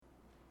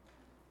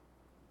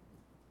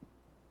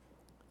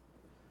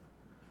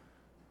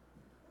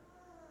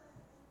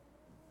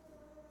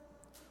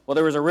Well,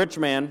 there was a rich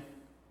man,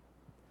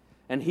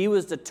 and he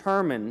was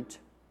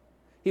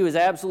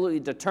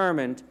absolutely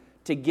determined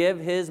to give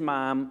his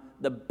mom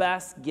the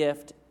best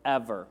gift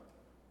ever.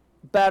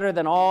 Better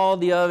than all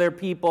the other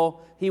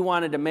people. He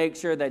wanted to make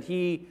sure that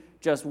he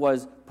just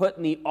was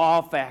putting the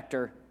awe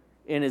factor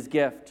in his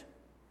gift.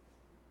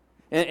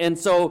 And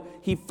so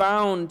he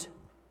found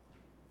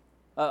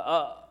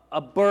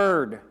a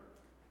bird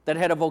that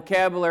had a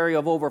vocabulary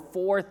of over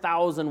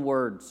 4,000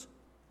 words.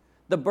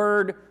 The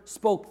bird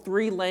spoke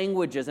 3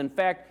 languages. In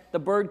fact, the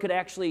bird could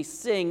actually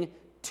sing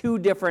 2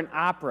 different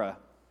opera.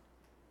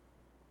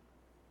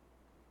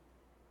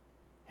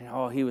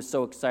 And he was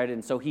so excited.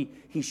 And so he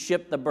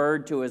shipped the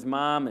bird to his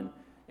mom,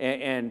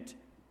 and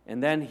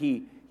then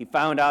he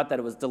found out that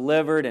it was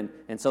delivered.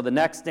 And so the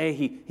next day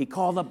he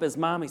called up his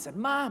mom. He said,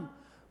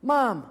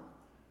 Mom,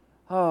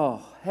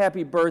 oh,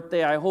 happy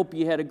birthday. I hope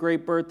you had a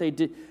great birthday.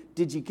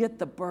 Did you get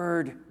the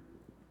bird? And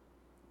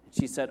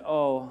she said,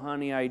 oh,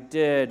 honey, I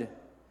did.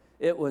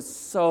 It was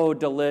so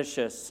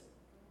delicious.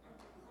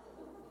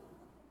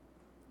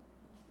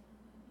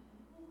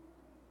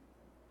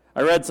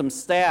 I read some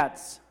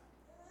stats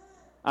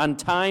on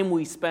time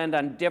we spend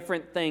on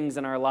different things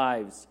in our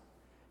lives.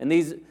 And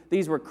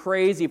these were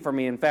crazy for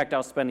me. In fact, I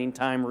was spending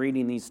time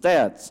reading these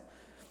stats.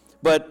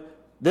 But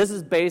this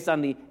is based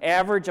on the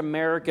average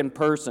American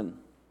person.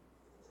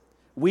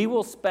 We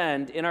will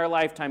spend in our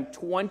lifetime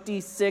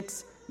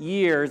 26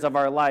 years of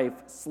our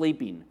life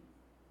sleeping.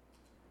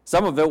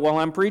 Some of it while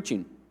I'm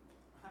preaching.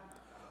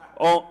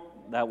 Oh,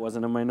 that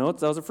wasn't in my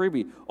notes. That was a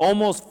freebie.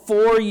 Almost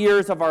 4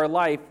 years of our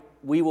life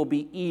we will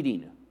be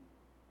eating.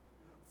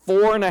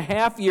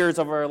 4.5 years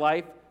of our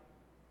life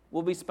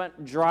will be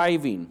spent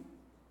driving.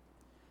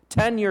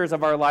 10 years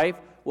of our life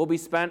will be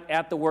spent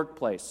at the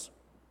workplace.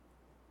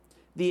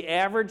 The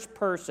average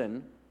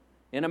person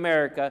in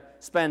America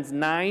spends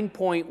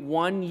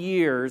 9.1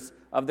 years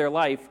of their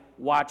life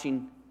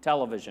watching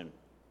television.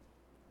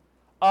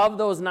 Of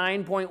those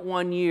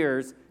 9.1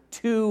 years,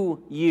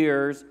 2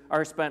 years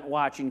are spent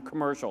watching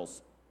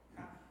commercials.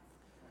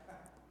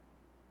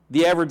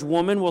 The average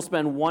woman will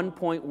spend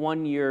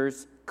 1.1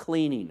 years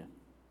cleaning.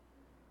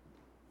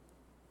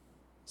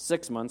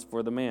 6 months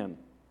for the man.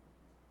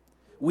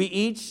 We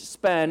each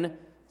spend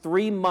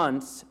 3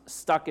 months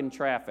stuck in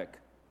traffic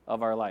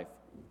of our life.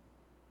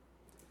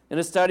 In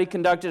a study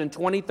conducted in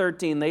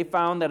 2013, they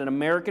found that an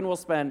American will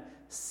spend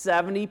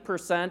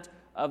 70%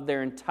 of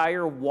their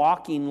entire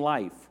walking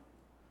life,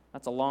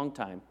 that's a long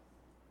time,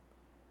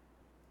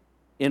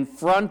 in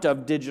front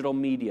of digital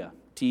media,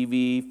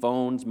 TV,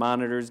 phones,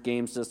 monitors,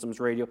 game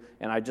systems, radio,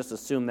 and I just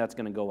assume that's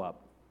going to go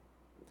up.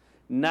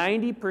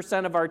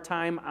 90% of our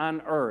time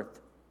on Earth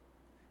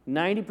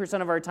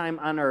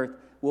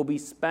will be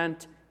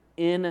spent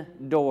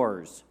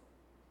indoors.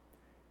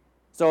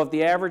 So if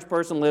the average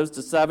person lives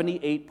to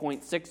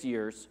 78.6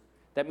 years,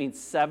 that means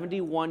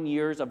 71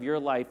 years of your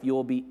life you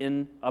will be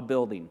in a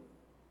building.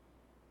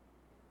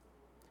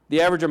 The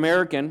average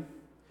American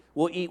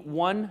will eat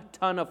 1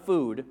 ton of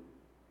food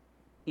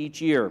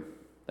each year.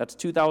 That's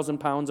 2,000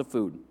 pounds of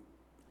food.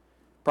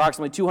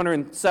 Approximately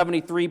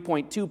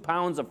 273.2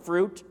 pounds of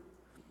fruit,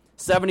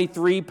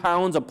 73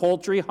 pounds of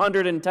poultry,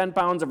 110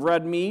 pounds of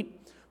red meat,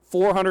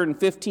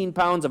 415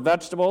 pounds of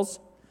vegetables.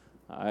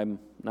 I'm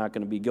not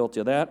going to be guilty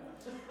of that.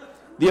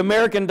 The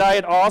American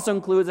diet also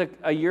includes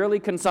a yearly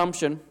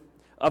consumption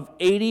of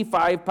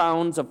 85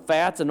 pounds of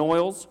fats and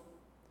oils,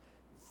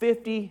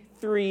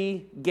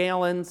 53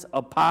 gallons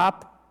of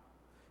pop,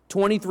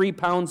 23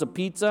 pounds of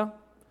pizza,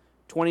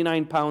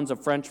 29 pounds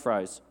of French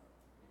fries.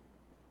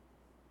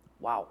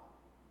 Wow.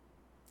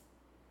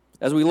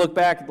 As we look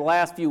back at the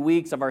last few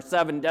weeks of our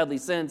 7 deadly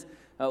sins,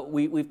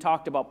 we've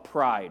talked about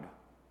pride.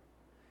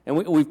 And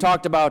we've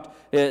talked about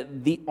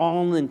the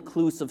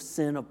all-inclusive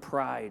sin of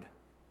pride.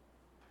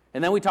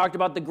 And then we talked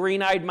about the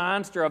green-eyed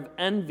monster of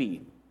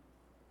envy.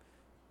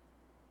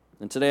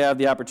 And today I have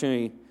the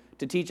opportunity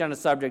to teach on a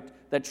subject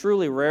that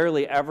truly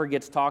rarely ever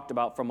gets talked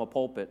about from a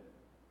pulpit.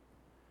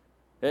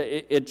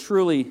 It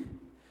truly,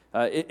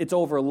 it's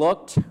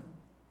overlooked,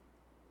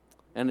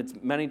 and it's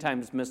many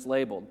times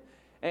mislabeled.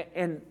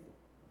 And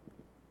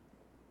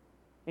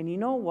you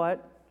know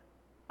what?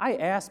 I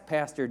asked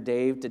Pastor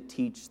Dave to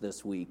teach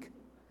this week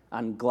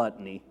on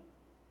gluttony,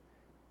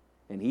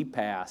 and he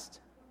passed.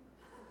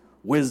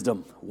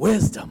 Wisdom.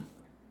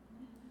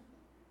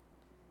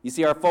 You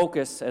see, our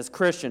focus as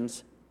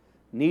Christians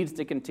needs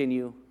to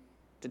continue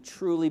to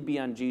truly be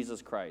on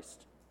Jesus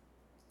Christ.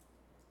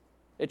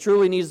 It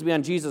truly needs to be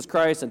on Jesus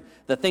Christ and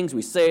the things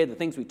we say, the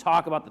things we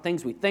talk about, the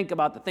things we think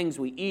about, the things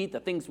we eat, the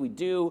things we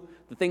do,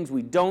 the things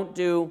we don't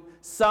do.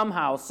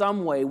 Somehow,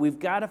 some way, we've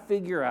got to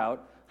figure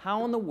out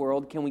how in the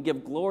world can we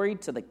give glory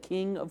to the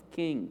King of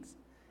Kings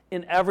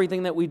in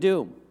everything that we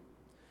do.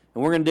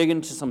 And we're going to dig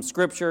into some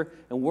scripture,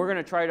 and we're going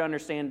to try to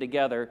understand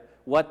together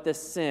what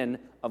this sin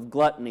of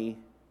gluttony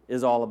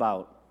is all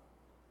about.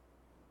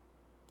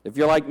 If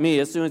you're like me,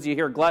 as soon as you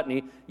hear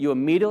gluttony, you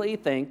immediately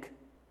think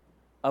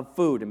of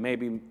food, and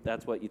maybe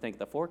that's what you think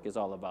the fork is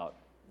all about.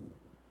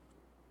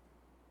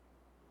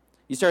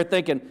 You start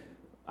thinking,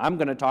 I'm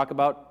going to talk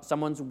about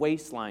someone's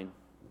waistline.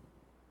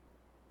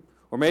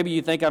 Or maybe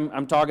you think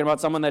I'm talking about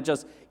someone that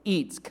just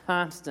eats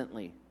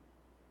constantly.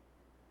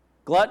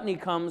 Gluttony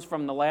comes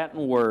from the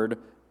Latin word,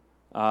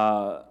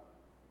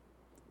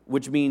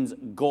 which means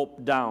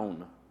gulp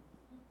down.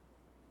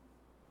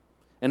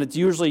 And it's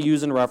usually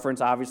used in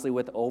reference, obviously,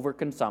 with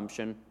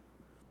overconsumption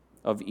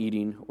of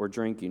eating or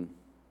drinking.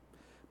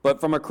 But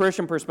from a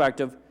Christian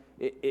perspective,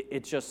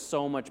 it's just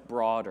so much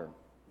broader.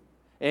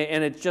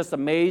 And it just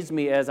amazed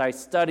me as I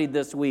studied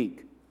this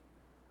week.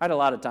 I had a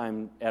lot of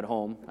time at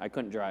home. I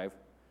couldn't drive.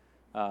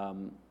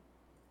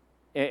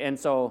 And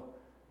so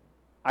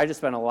I just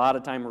spent a lot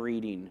of time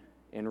reading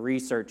and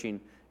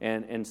researching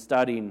and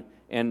studying,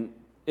 and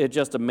it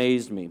just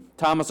amazed me.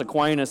 Thomas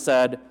Aquinas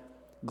said,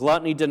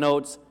 gluttony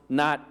denotes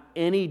not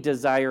any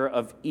desire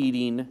of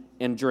eating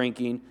and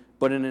drinking,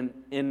 but an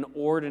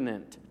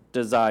inordinate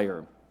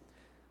desire,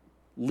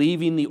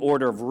 leaving the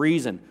order of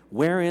reason,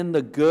 wherein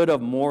the good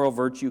of moral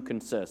virtue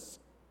consists.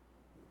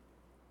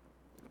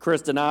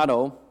 Chris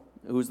Donato,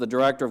 who's the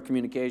director of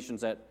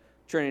communications at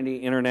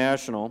Trinity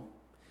International,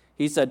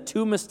 he said,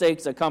 2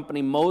 mistakes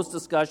accompany most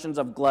discussions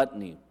of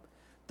gluttony.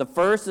 The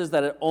first is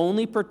that it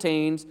only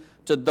pertains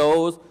to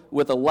those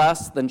with a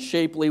less than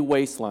shapely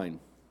waistline.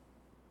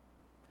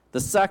 The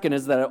second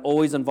is that it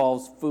always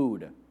involves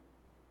food.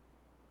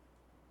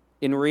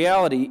 In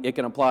reality, it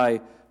can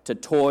apply to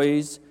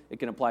toys, it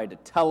can apply to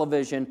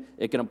television,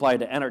 it can apply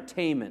to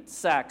entertainment,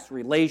 sex,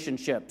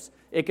 relationships.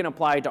 It can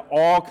apply to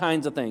all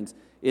kinds of things.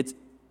 It's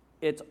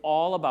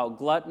all about,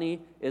 gluttony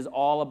is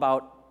all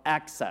about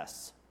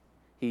excess,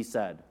 he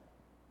said.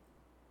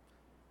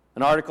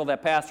 An article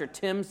that Pastor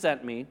Tim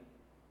sent me,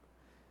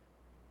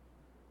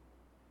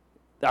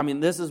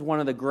 this is one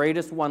of the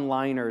greatest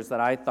one-liners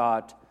that I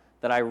thought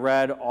that I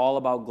read all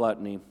about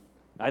gluttony.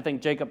 I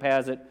think Jacob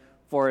has it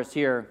for us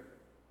here.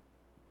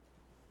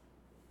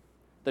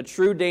 The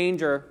true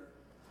danger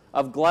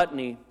of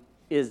gluttony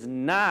is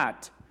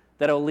not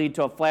that it will lead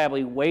to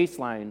flabby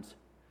waistlines,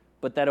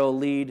 but that it will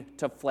lead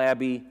to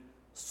flabby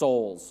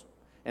souls.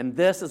 And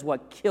this is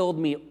what killed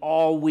me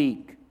all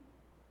week.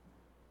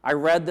 I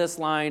read this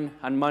line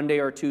on Monday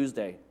or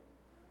Tuesday,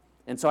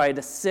 and so I had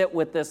to sit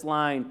with this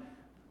line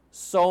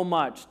so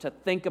much to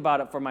think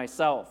about it for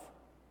myself.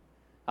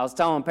 I was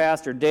telling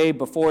Pastor Dave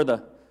before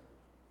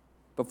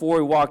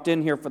we walked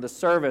in here for the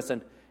service,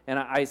 and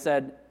I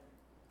said,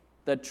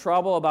 the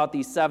trouble about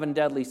these 7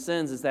 deadly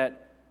sins is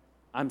that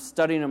I'm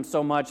studying them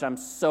so much, I'm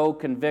so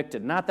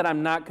convicted. Not that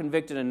I'm not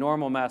convicted in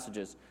normal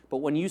messages, but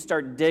when you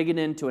start digging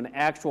into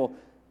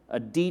a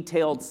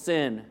detailed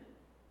sin,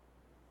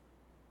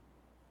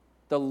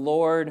 the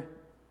Lord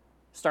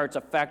starts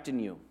affecting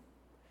you.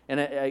 And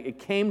it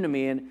came to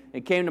me, and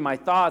it came to my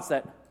thoughts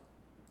that,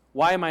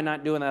 why am I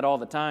not doing that all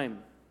the time?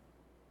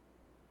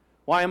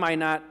 Why am I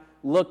not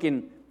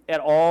looking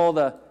at all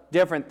the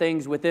different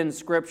things within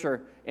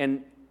Scripture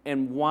and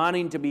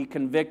wanting to be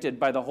convicted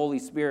by the Holy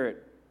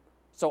Spirit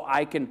so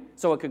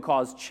it could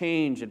cause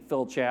change in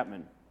Phil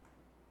Chapman?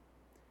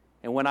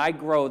 And when I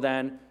grow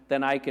then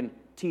I can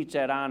teach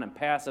that on and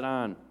pass it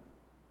on.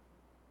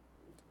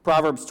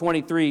 Proverbs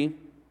 23,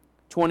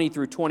 20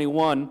 through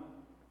 21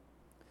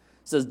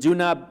 says, be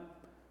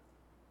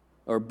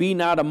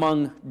not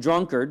among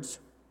drunkards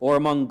or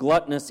among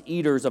gluttonous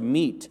eaters of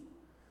meat,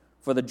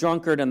 for the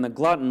drunkard and the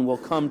glutton will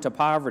come to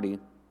poverty,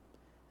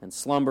 and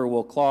slumber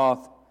will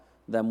clothe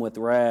them with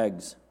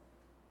rags.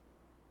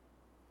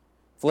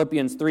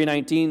 Philippians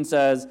 3:19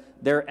 says,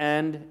 their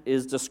end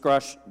is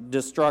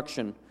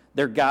destruction.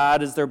 Their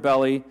God is their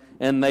belly,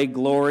 and they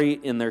glory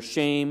in their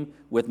shame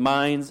with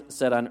minds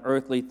set on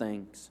earthly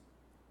things.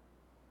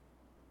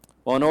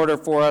 Well, in order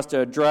for us to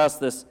address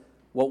this,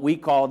 what we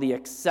call the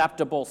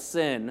acceptable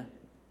sin,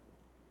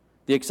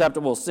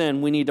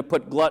 we need to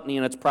put gluttony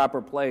in its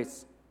proper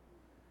place.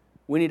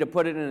 We need to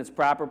put it in its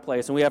proper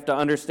place, and we have to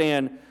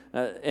understand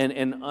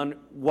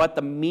what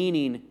the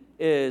meaning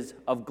is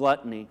of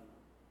gluttony.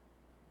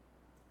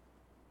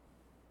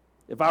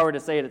 If I were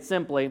to say it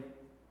simply,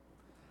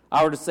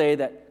 I were to say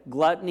that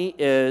gluttony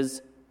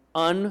is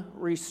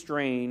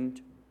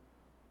unrestrained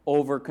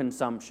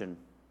overconsumption.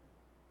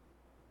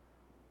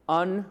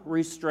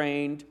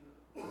 Unrestrained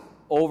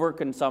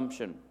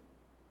overconsumption.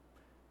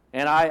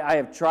 And I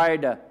have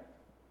tried to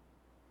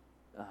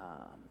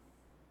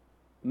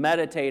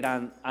meditate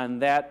on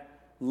that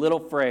little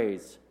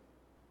phrase.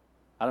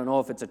 I don't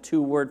know if it's a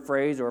 2-word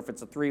phrase or if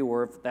it's a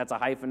 3-word, if that's a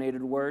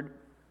hyphenated word.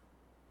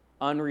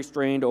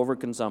 Unrestrained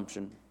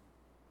overconsumption.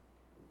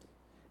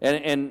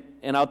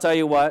 And I'll tell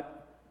you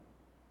what,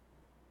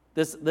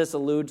 this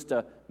alludes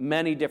to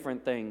many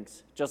different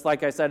things. Just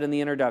like I said in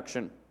the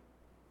introduction,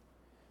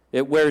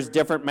 it wears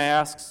different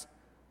masks,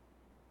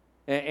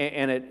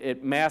 and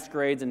it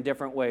masquerades in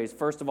different ways.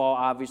 First of all,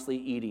 obviously,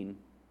 eating.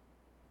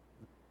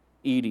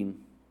 Eating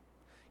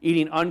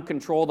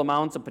uncontrolled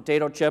amounts of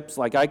potato chips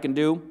like I can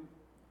do,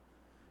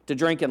 to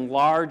drinking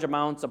large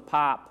amounts of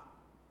pop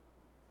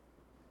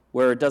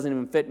where it doesn't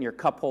even fit in your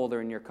cup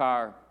holder in your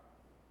car.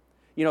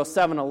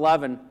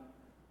 7-Eleven,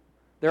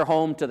 they're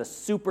home to the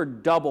Super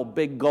Double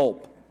Big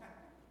Gulp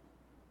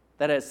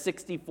that has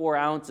 64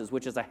 ounces,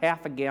 which is a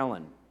half a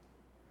gallon.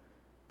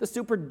 the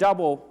Super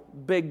Double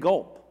Big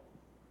Gulp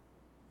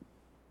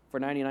for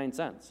 99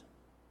 cents.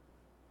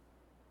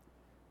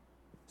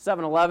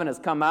 7-Eleven has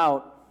come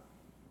out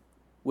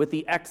with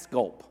the X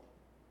Gulp.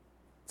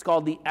 It's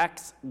called the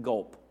X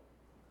Gulp.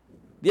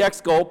 The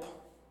X Gulp,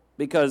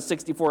 because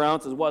 64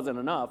 ounces wasn't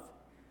enough,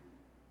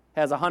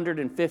 has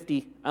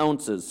 150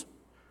 ounces.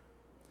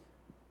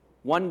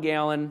 1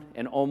 gallon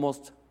and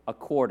almost a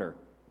quarter.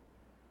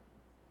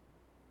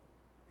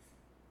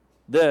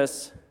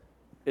 This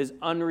is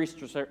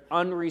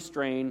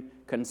unrestrained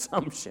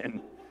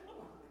consumption.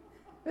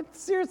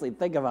 Seriously,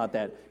 think about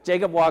that.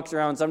 Jacob walks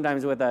around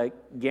sometimes with a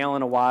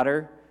gallon of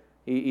water.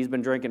 He's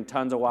been drinking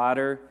tons of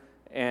water,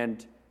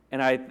 and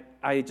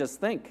I just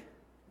think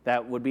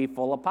that would be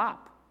full of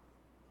pop,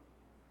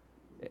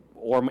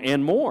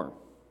 and more.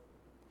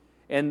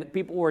 And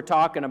people were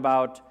talking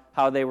about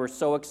how they were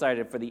so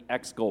excited for the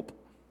X Gulp.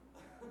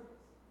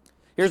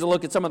 Here's a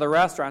look at some of the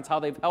restaurants,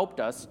 how they've helped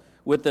us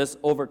with this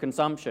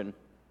overconsumption.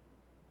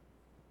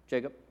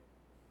 Jacob?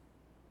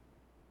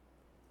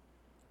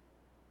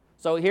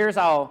 So here's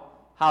how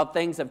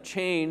things have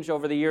changed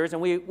over the years,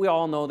 and we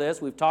all know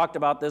this. We've talked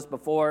about this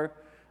before.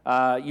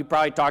 You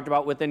probably talked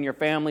about within your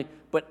family,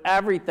 but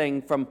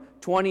everything from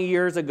 20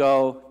 years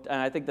ago, and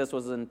I think this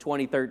was in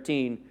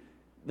 2013,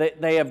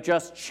 they have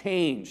just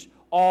changed.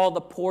 All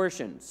the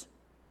portions.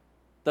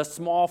 The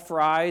small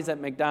fries at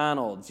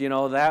McDonald's,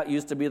 that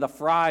used to be the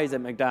fries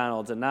at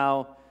McDonald's, and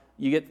now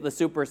you get the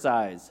super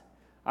size.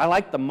 I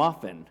like the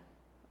muffin.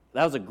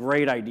 That was a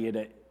great idea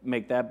to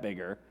make that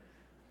bigger.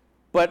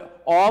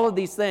 But all of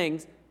these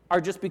things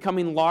are just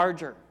becoming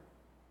larger.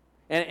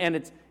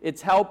 And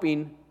it's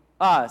helping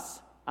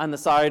us on the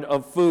side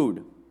of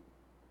food.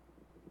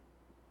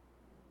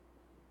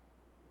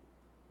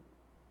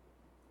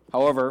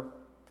 However,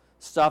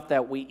 stuff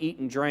that we eat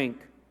and drink,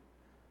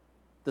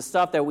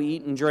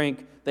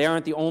 they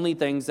aren't the only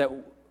things that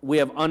we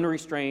have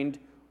unrestrained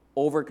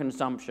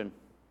overconsumption.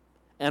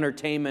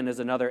 Entertainment is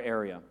another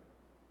area.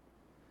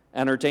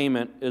 And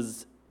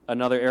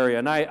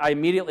I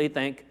immediately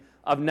think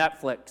of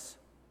Netflix.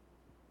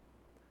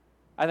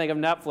 I think of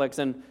Netflix,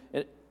 and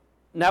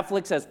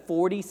Netflix has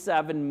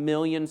 47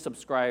 million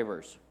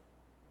subscribers.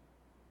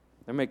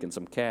 They're making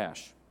some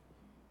cash.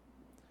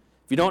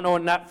 If you don't know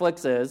what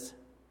Netflix is,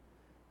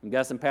 I'm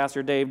guessing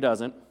Pastor Dave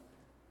doesn't.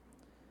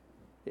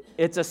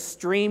 It's a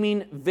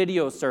streaming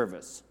video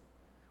service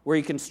where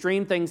you can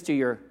stream things to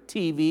your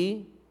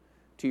TV,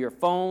 to your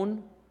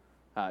phone,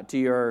 to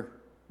your,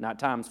 not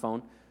Tom's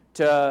phone,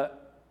 to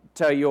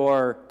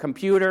your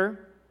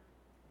computer,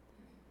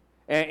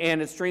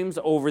 and it streams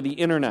over the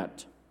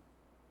internet.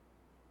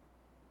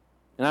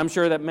 And I'm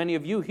sure that many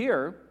of you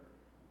here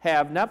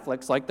have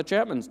Netflix like the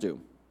Chapmans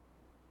do.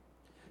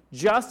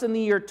 Just in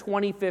the year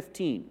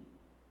 2015,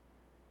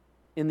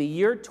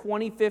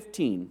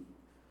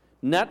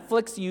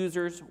 Netflix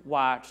users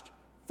watched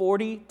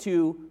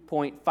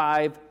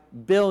 42.5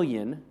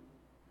 billion,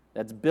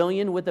 that's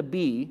billion with a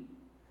B,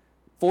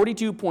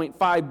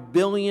 42.5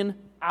 billion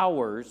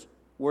hours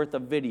worth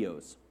of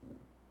videos.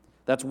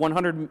 That's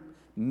 100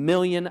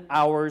 million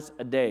hours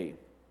a day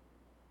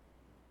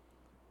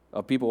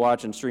of people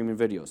watching streaming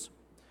videos.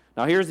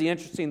 Now here's the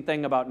interesting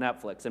thing about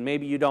Netflix, and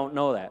maybe you don't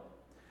know that.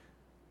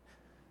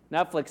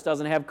 Netflix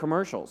doesn't have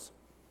commercials.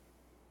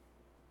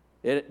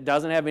 It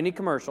doesn't have any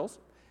commercials.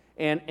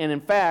 And in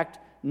fact,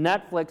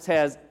 Netflix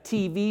has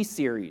TV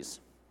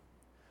series.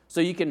 So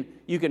you can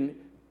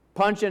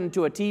punch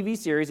into a TV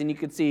series and you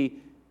can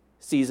see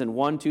season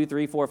 1, 2,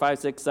 3, 4, 5,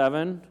 6,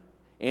 7.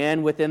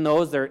 And within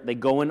those, they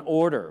go in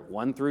order,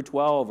 1 through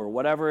 12 or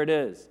whatever it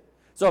is.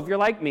 So if you're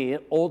like me,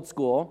 old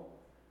school,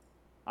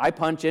 I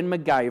punch in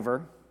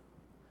MacGyver.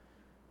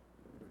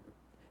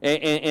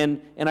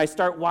 And I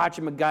start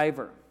watching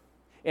MacGyver.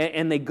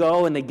 And they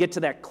go and they get to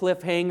that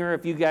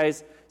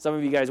cliffhanger. Some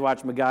of you guys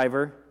watch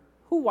MacGyver.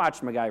 Who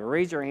watched MacGyver?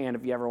 Raise your hand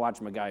if you ever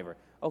watched MacGyver.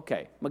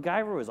 Okay,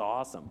 MacGyver was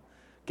awesome.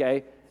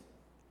 Okay.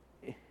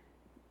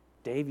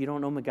 Dave, you don't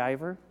know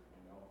MacGyver?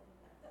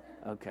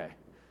 No. Okay.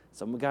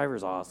 So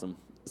MacGyver's awesome.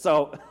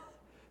 So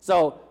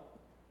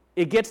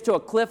it gets to a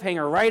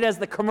cliffhanger right as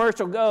the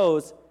commercial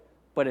goes,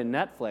 but in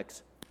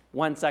Netflix,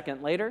 1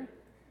 second later,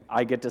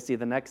 I get to see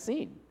the next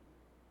scene.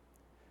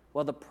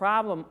 Well, the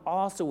problem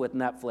also with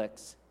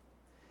Netflix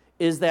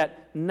is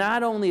that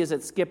not only is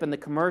it skipping the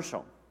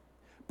commercial,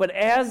 but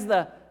as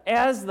the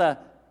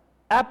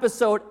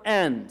episode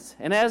ends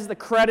and as the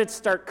credits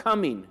start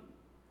coming,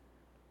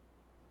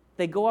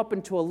 they go up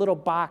into a little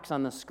box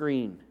on the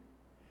screen,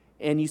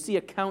 and you see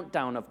a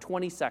countdown of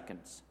 20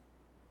 seconds.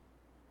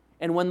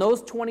 And when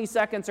those 20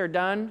 seconds are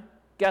done,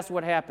 guess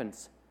what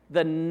happens?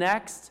 The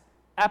next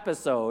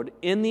episode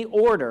in the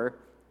order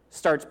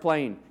starts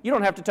playing. You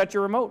don't have to touch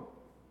your remote.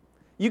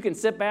 You can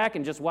sit back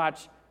and just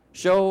watch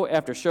show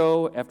after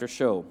show after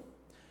show.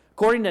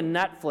 According to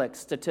Netflix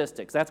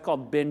statistics, that's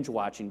called binge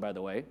watching, by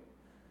the way,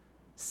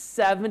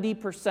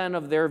 70%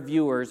 of their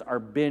viewers are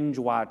binge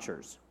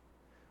watchers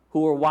who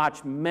will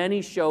watch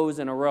many shows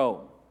in a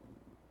row.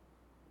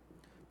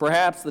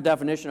 Perhaps the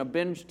definition of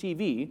binge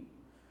TV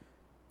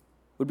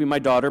would be my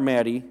daughter,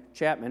 Maddie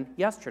Chapman,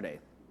 yesterday.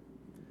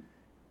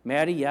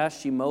 Maddie, yes,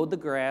 she mowed the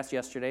grass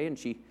yesterday, and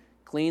she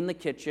cleaned the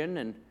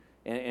kitchen,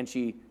 and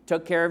she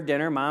took care of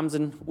dinner. Mom's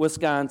in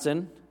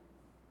Wisconsin.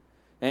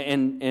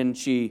 And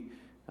she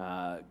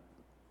got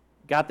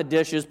the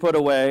dishes put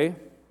away.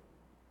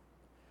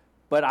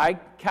 But I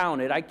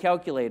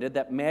calculated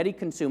that Maddie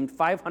consumed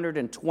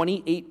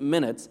 528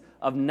 minutes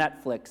of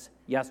Netflix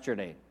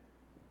yesterday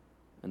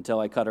until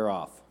I cut her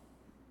off.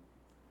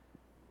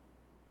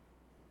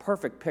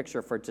 Perfect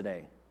picture for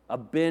today. A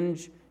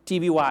binge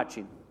TV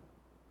watching.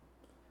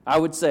 I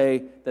would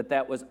say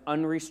that was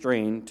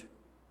unrestrained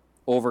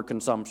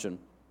overconsumption.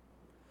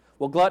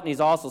 Well, gluttony is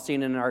also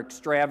seen in our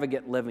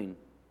extravagant living.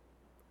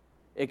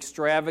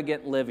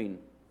 Extravagant living.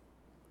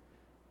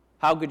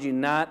 How could you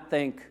not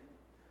think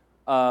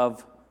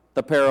of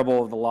the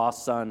parable of the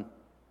lost son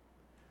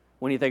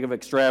when you think of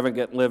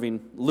extravagant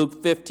living?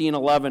 Luke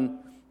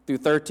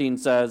 15:11-13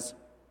 says,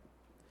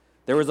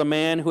 "There was a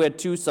man who had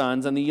 2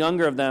 sons, and the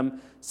younger of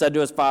them said to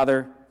his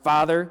father,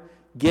 'Father,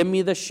 give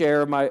me the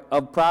share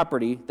of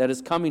property that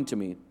is coming to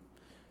me.'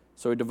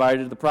 So he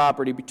divided the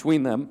property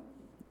between them.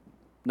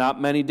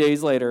 Not many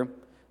days later,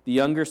 the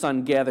younger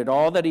son gathered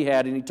all that he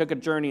had, and he took a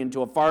journey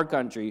into a far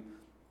country,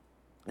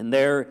 and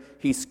there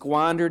he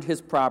squandered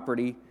his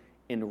property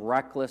in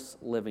reckless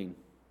living."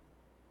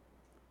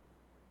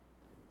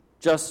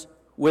 Just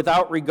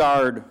without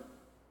regard,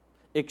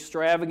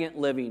 extravagant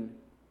living,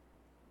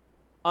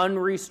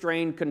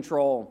 unrestrained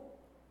control.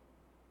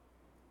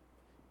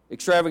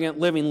 Extravagant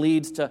living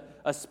leads to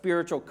a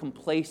spiritual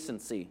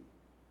complacency.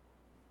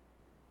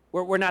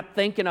 We're not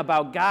thinking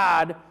about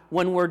God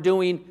when we're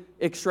doing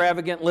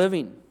extravagant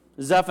living.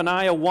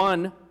 Zephaniah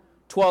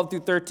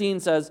 1:12-13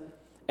 says,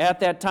 "At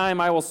that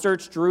time I will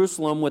search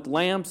Jerusalem with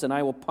lamps, and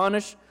I will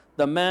punish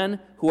the men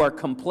who are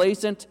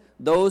complacent,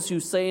 those who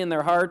say in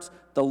their hearts,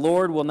 'The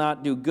Lord will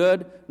not do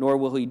good, nor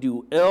will he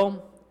do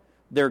ill.'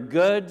 Their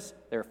goods,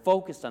 they're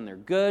focused on their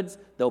goods,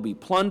 they'll be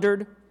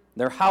plundered.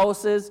 Their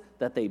houses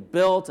that they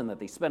built and that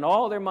they spent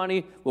all their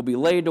money will be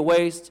laid to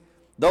waste.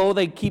 Though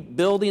they keep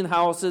building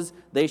houses,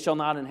 they shall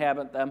not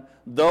inhabit them.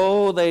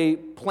 Though they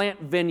plant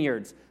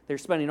vineyards, they're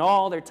spending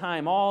all their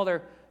time, all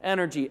their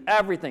energy,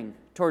 everything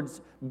towards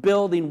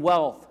building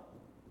wealth.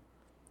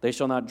 They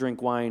shall not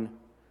drink wine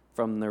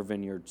from their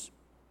vineyards."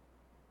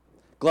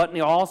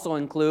 Gluttony also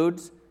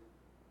includes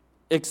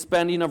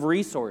expending of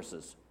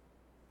resources.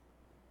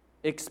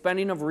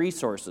 Expending of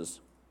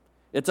resources.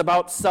 It's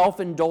about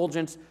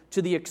self-indulgence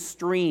to the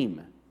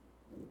extreme.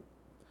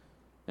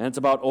 And it's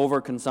about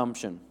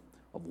overconsumption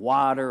of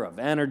water, of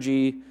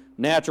energy,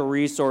 natural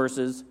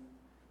resources.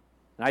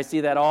 And I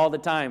see that all the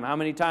time. How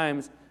many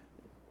times,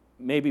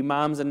 maybe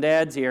moms and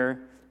dads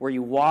here, where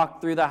you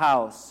walk through the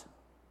house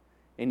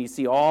and you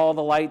see all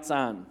the lights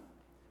on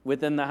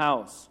within the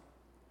house.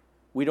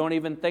 We don't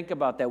even think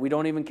about that. We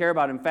don't even care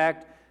about it. In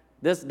fact,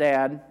 this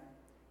dad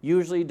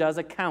usually does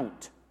a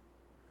count.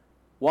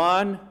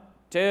 1,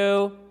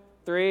 2,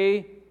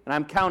 3, and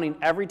I'm counting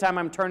every time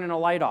I'm turning a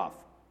light off.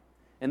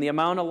 And the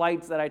amount of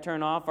lights that I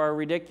turn off are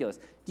ridiculous.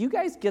 Do you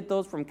guys get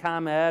those from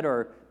ComEd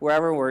or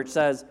wherever where it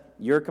says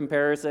your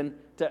comparison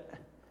to?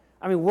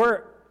 I mean,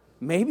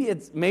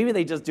 maybe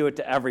they just do it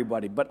to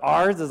everybody, but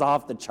ours is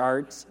off the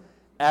charts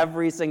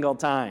every single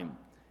time.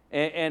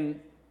 And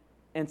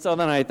so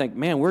then I think,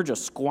 man, we're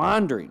just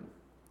squandering.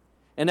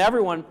 And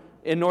everyone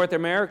in North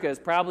America is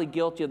probably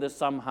guilty of this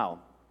somehow.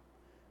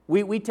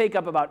 We take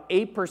up about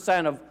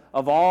 8%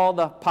 of all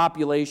the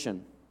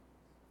population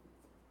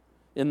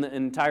in the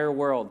entire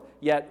world,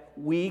 yet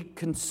we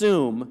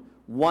consume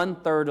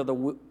 1/3 of the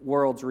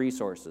world's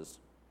resources.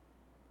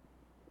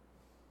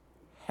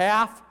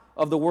 Half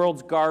of the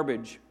world's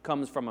garbage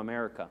comes from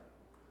America.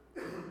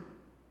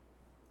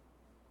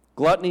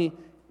 Gluttony,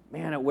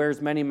 man, it wears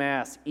many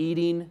masks.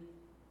 Eating,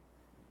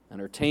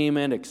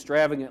 entertainment,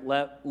 extravagant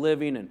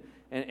living,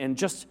 and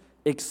just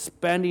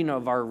expending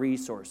of our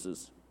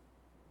resources.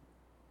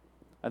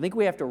 I think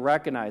we have to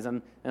recognize,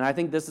 and I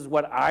think this is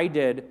what I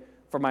did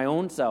for my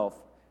own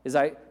self, is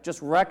I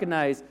just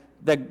recognize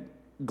that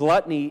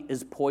gluttony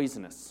is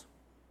poisonous.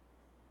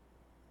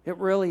 It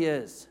really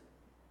is.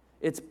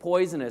 It's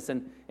poisonous,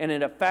 and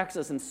it affects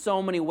us in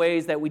so many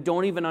ways that we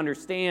don't even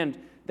understand,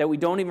 that we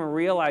don't even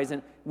realize,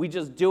 and we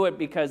just do it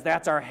because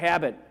that's our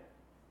habit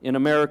in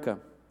America.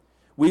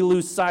 We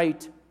lose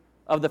sight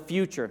of the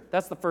future.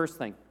 That's the first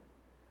thing.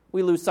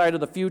 We lose sight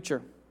of the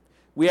future.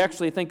 We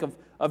actually think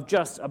of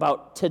just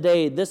about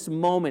today, this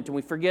moment, and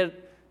we forget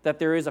that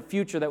there is a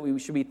future that we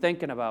should be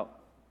thinking about.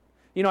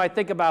 You know, I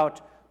think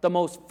about the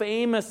most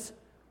famous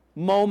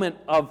moment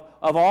of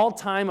all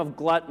time of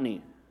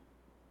gluttony.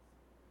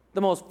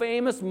 The most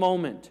famous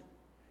moment.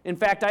 In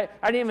fact, I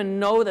didn't even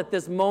know that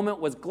this moment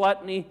was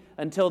gluttony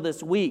until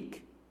this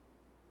week.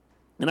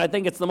 And I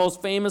think it's the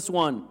most famous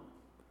one.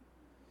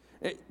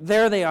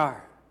 There they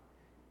are.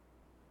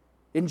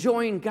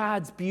 Enjoying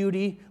God's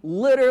beauty,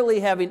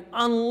 literally having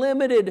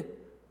unlimited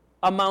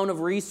amount of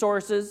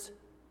resources,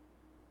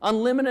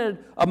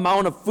 unlimited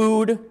amount of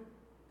food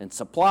and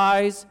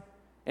supplies,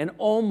 and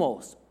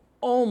almost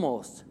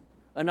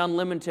an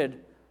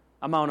unlimited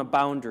amount of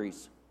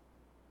boundaries.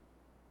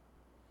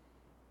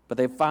 but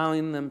they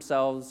found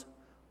themselves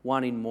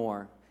wanting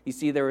more. You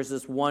see, there was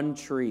this one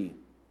tree.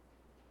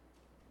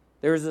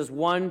 There was this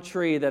one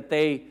tree that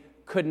they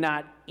could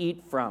not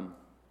eat from.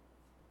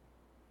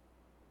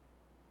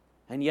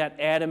 And yet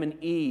Adam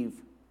and Eve,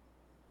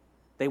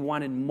 they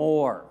wanted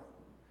more.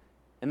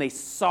 And they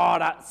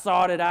sought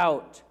it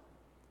out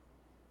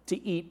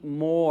to eat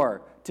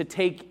more, to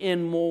take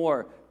in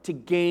more, to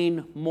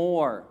gain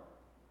more.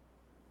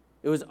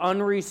 It was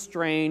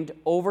unrestrained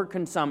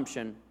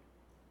overconsumption.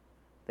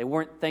 They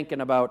weren't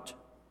thinking about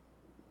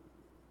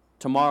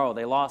tomorrow.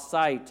 They lost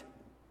sight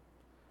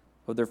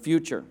of their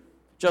future.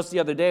 Just the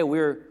other day, we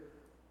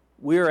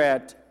were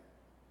at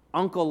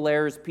Uncle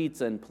Lair's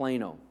Pizza in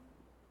Plano.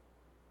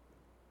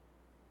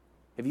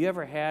 Have you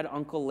ever had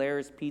Uncle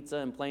Lair's Pizza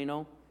in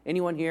Plano?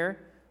 Anyone here?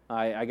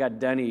 I got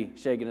Denny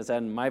shaking his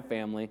head in my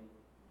family.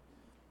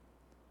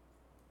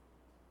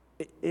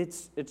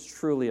 It's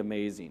truly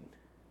amazing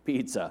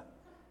pizza.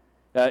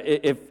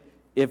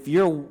 If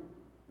you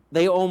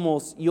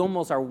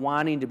almost are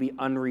wanting to be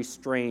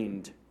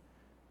unrestrained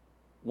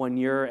when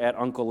you're at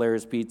Uncle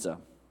Lair's Pizza.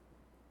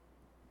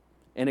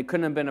 And it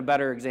couldn't have been a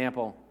better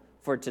example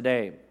for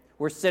today.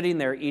 We're sitting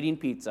there eating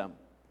pizza.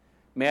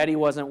 Maddie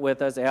wasn't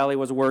with us. Allie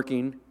was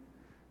working.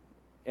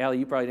 Allie,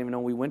 you probably didn't even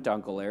know we went to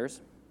Uncle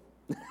Lair's.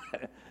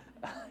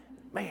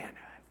 Man,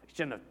 I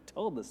shouldn't have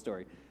told this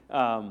story.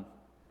 And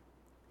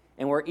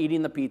we're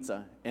eating the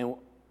pizza. And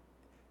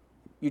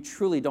you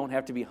truly don't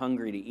have to be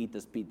hungry to eat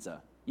this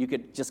pizza. You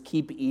could just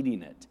keep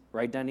eating it.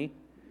 Right, Denny?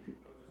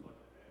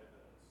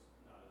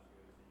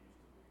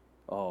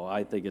 Oh,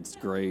 I think it's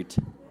great.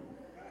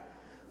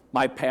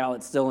 My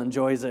palate still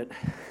enjoys it.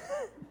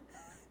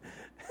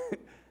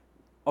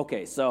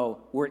 Okay,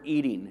 so we're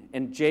eating,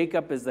 and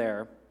Jacob is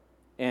there,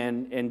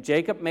 and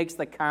Jacob makes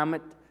the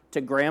comment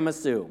to Grandma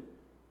Sue.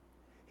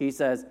 He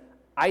says,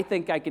 I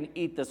think I can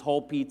eat this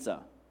whole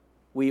pizza.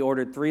 We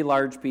ordered 3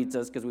 large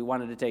pizzas because we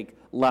wanted to take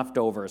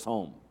leftovers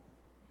home.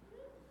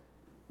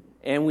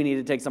 And we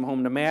needed to take some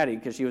home to Maddie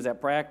because she was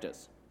at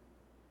practice.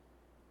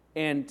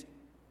 And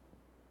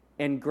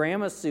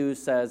Grandma Sue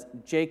says,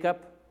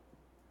 Jacob,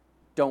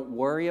 don't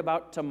worry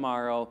about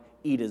tomorrow.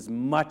 Eat as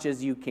much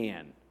as you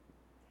can.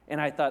 And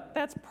I thought,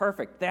 that's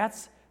perfect.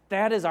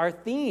 That is our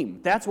theme.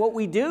 That's what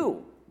we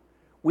do.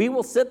 We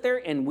will sit there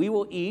and we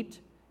will eat,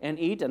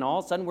 and all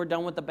of a sudden we're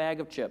done with the bag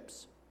of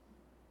chips.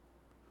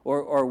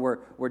 Or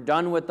we're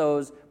done with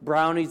those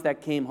brownies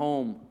that came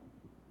home.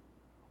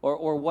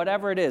 Or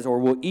whatever it is. Or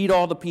we'll eat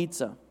all the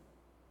pizza.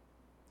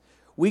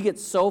 We get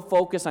so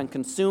focused on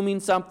consuming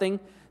something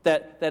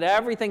that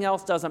everything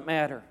else doesn't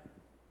matter.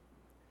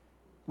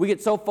 We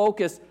get so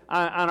focused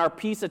on our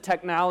piece of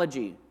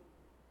technology,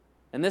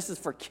 and this is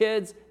for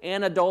kids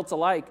and adults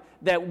alike,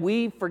 that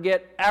we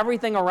forget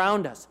everything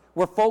around us.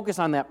 We're focused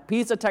on that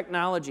piece of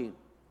technology.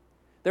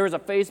 There was a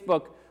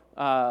Facebook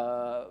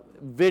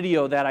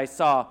video that I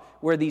saw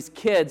where these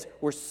kids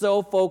were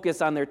so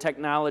focused on their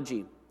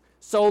technology,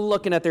 so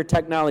looking at their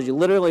technology.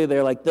 Literally,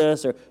 they're like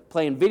this, or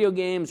playing video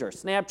games, or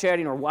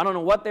Snapchatting, or I don't know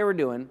what they were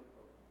doing,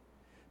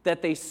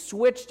 that they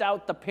switched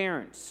out the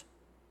parents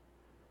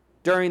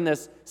during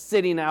this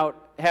sitting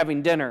out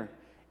having dinner.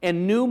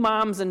 And new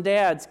moms and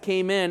dads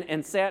came in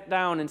and sat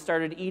down and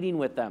started eating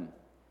with them.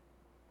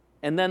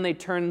 And then they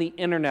turned the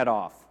internet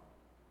off.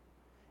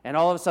 And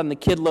all of a sudden the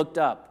kid looked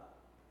up.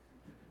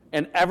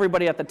 And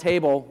everybody at the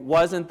table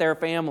wasn't their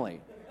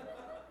family.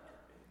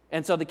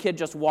 And so the kid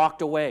just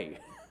walked away,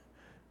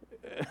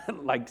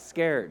 like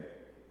scared.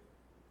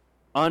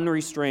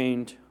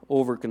 Unrestrained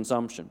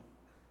overconsumption.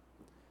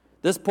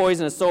 This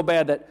poison is so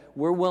bad that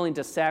we're willing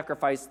to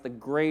sacrifice the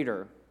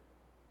greater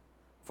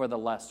for the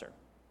lesser.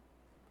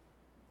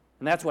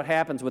 And that's what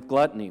happens with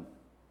gluttony.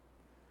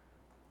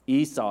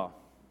 Esau.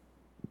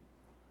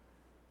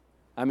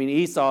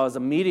 Esau is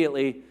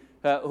immediately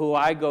who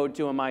I go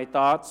to in my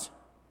thoughts.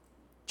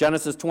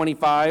 Genesis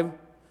 25,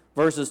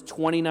 verses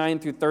 29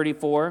 through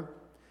 34.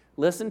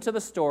 Listen to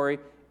the story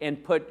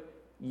and put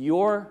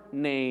your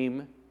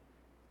name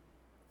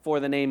for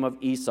the name of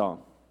Esau.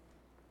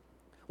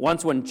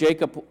 Once when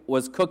Jacob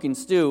was cooking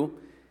stew,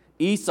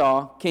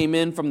 Esau came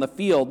in from the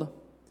field,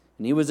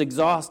 and he was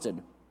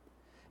exhausted.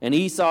 And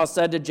Esau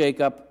said to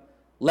Jacob,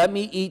 "Let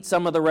me eat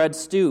some of the red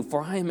stew,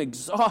 for I am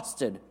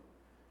exhausted."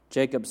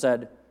 Jacob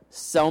said,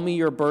 "Sell me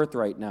your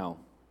birthright now."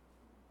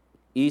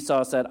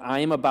 Esau said, "I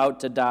am about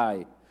to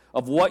die.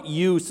 Of what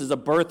use is a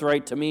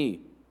birthright to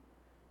me?"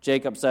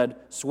 Jacob said,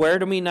 "Swear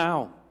to me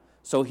now."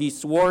 So he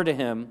swore to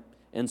him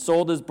and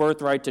sold his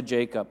birthright to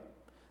Jacob.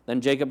 Then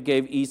Jacob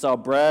gave Esau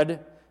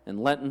bread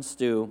and Lenten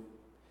stew,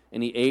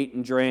 and he ate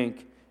and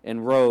drank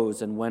and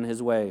rose and went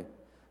his way.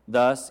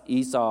 Thus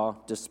Esau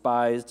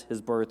despised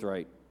his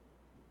birthright.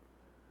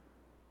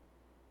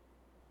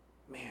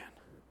 Man.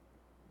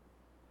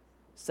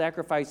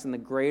 Sacrificing the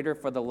greater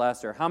for the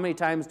lesser. How many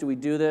times do we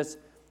do this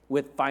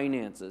with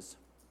finances?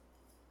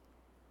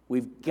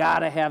 We've got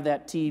to have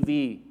that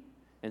TV.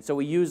 And so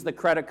we use the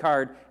credit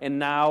card, and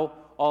now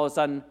all of a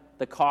sudden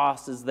the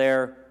cost is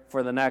there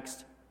for the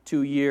next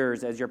 2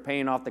 years as you're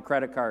paying off the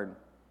credit card.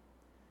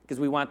 Because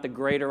we want the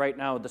greater right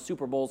now. The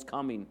Super Bowl's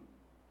coming.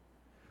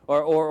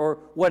 or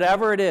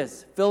whatever it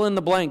is. Fill in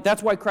the blank.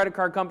 That's why credit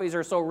card companies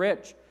are so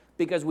rich,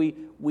 because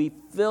we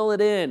fill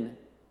it in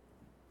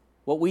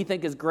what we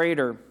think is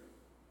greater,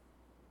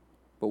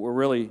 but we're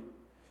really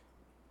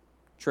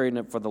trading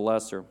it for the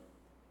lesser.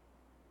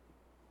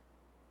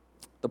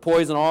 The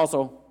poison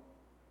also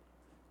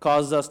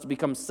causes us to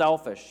become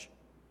selfish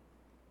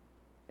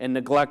and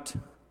neglect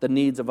the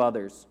needs of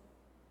others.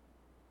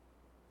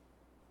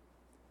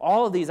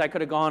 All of these, I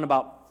could have gone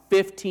about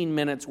 15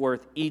 minutes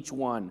worth each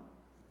one.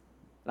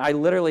 And I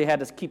literally had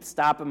to keep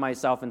stopping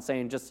myself and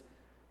saying,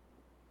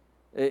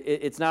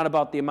 it's not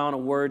about the amount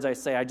of words I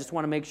say. I just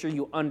want to make sure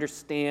you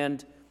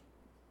understand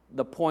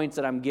the points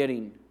that I'm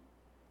getting,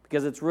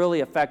 because it's really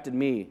affected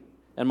me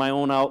and my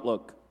own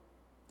outlook.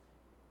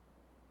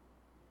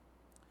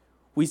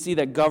 We see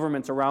that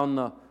governments around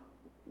the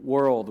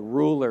world,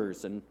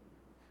 rulers and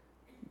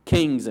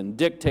kings and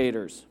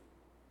dictators,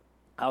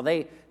 how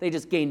they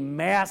just gain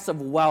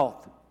massive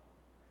wealth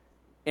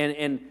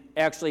and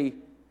actually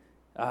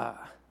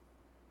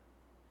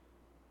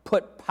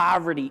put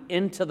poverty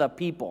into the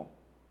people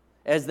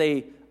as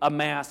they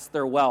amass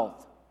their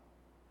wealth.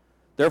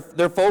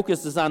 Their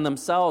focus is on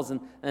themselves,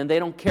 and they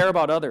don't care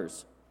about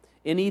others.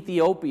 In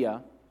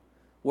Ethiopia,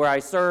 where I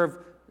serve,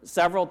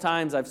 several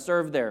times I've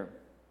served there,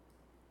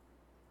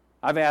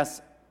 I've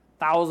asked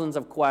thousands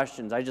of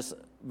questions. I just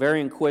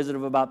very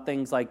inquisitive about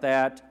things like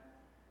that.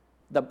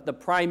 The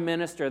prime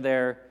minister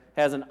there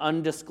has an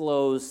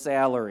undisclosed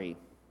salary,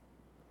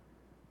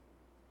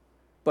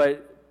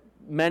 but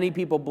many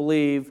people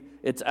believe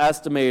it's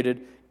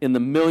estimated in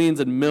the millions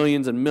and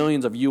millions and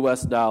millions of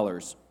U.S.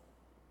 dollars.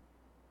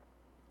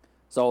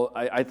 So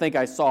I think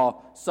I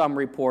saw some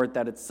report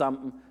that it's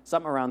something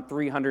around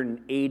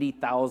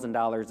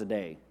 $380,000 a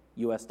day,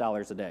 U.S.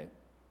 dollars a day.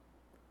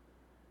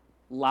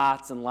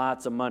 Lots and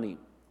lots of money.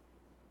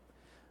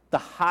 The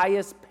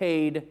highest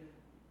paid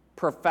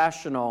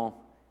professional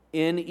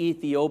in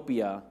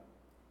Ethiopia,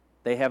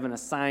 they have an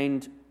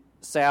assigned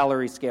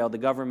salary scale, the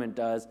government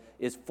does,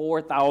 is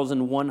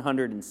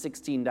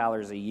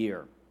 $4,116 a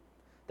year.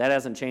 That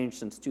hasn't changed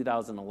since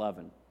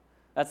 2011.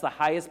 That's the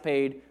highest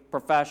paid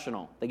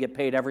professional. They get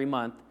paid every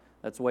month.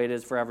 That's the way it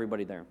is for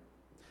everybody there.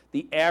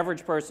 The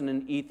average person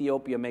in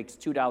Ethiopia makes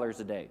 $2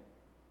 a day.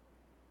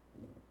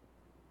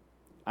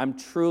 I'm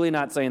truly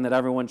not saying that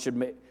everyone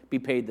should be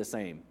paid the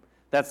same.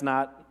 That's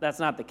not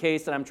the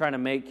case that I'm trying to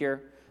make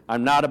here.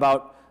 I'm not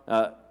about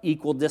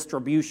equal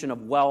distribution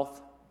of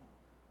wealth.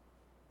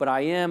 But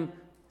I am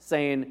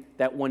saying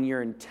that when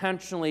you're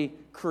intentionally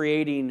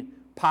creating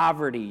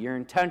poverty, you're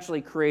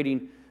intentionally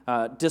creating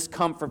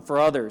discomfort for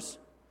others,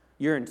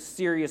 you're in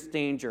serious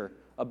danger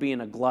of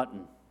being a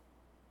glutton.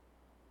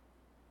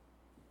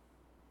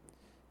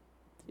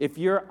 If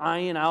you're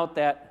eyeing out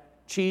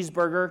that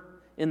cheeseburger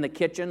in the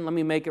kitchen, let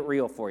me make it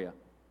real for you.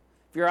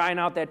 If you're eyeing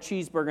out that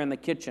cheeseburger in the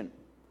kitchen,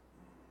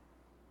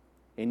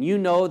 and you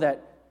know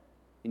that,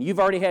 and you've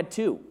already had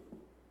two,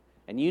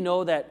 and you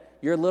know that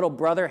your little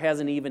brother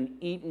hasn't even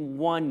eaten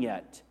one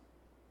yet,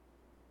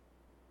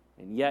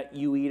 and yet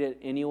you eat it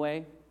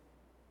anyway,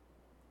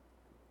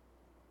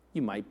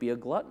 you might be a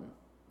glutton.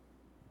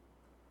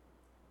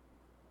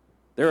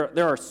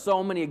 There are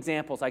so many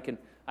examples I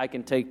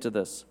can take to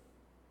this.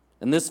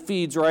 And this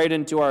feeds right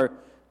into our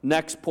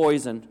next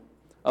poison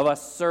of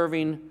us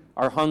serving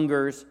our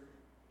hungers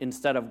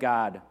instead of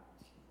God.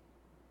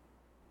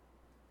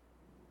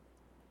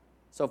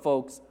 So,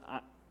 folks,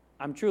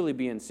 I'm truly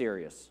being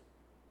serious.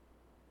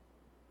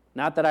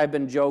 Not that I've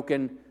been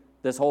joking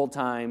this whole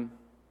time,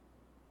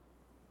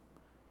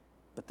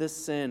 but this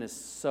sin is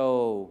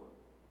so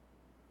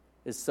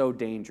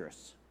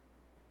dangerous.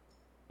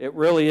 It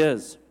really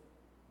is.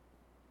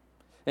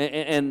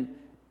 And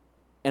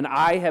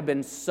I have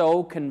been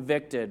so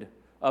convicted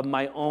of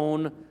my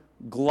own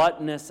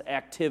gluttonous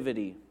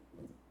activity,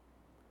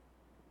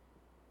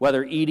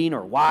 whether eating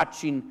or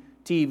watching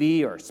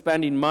TV or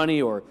spending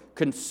money or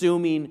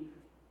consuming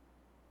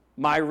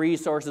my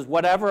resources,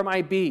 whatever it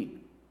might be.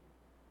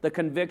 The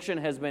conviction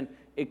has been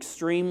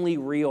extremely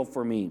real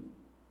for me.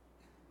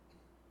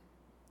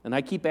 And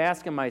I keep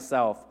asking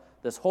myself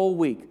this whole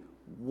week,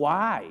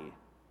 why?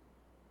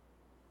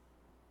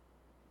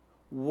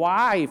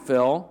 Why,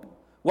 Phil?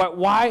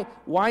 Why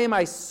am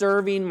I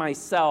serving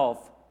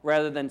myself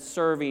rather than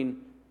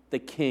serving the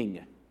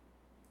King?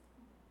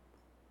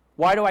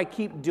 Why do I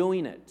keep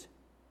doing it?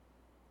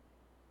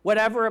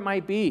 Whatever it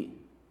might be.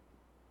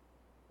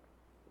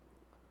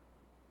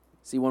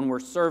 See, when we're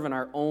serving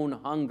our own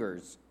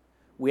hungers,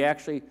 we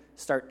actually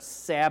start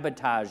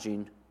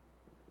sabotaging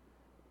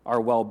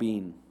our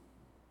well-being.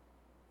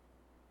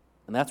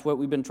 And that's what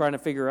we've been trying to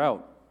figure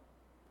out.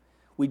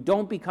 We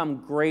don't become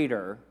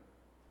greater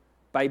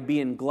by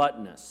being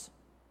gluttonous.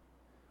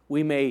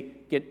 We may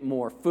get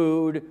more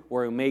food,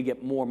 or we may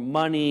get more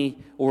money,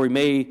 or we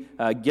may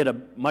get a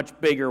much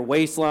bigger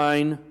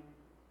waistline.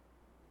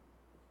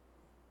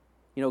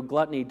 You know,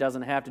 gluttony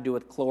doesn't have to do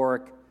with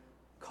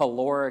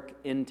caloric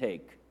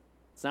intake.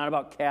 It's not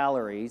about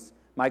calories.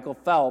 Michael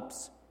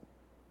Phelps,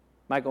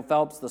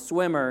 the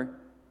swimmer,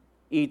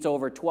 eats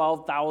over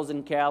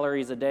 12,000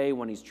 calories a day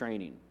when he's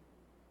training.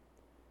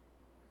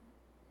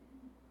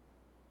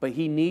 But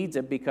he needs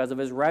it because of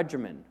his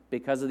regimen,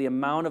 because of the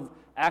amount of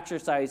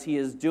exercise he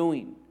is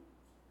doing.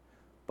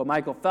 But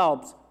Michael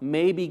Phelps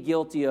may be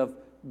guilty of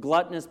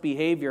gluttonous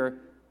behavior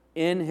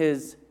in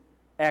his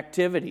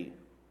activity.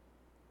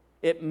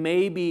 It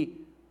may be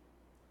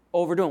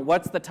overdoing.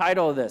 What's the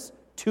title of this?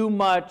 Too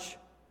much,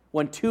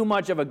 when too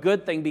much of a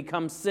good thing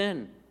becomes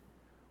sin.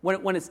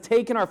 When it's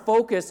taken our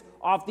focus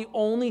off the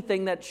only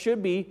thing that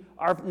should be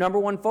our number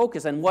one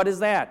focus. And what is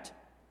that?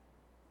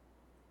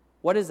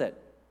 What is it?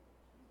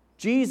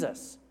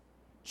 Jesus.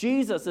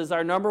 Jesus is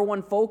our number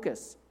one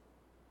focus.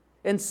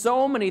 And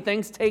so many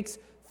things takes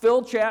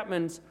Phil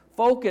Chapman's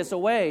focus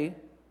away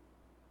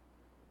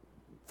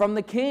from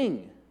the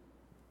King.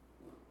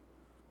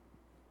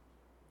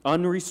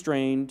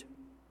 Unrestrained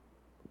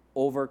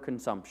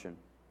overconsumption.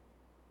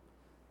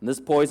 And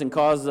this poison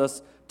causes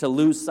us to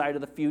lose sight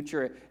of the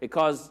future. It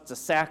causes us to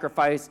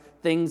sacrifice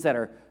things that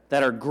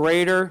are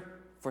greater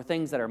for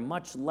things that are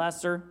much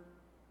lesser.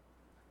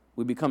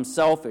 We become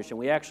selfish, and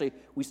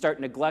we start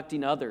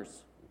neglecting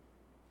others.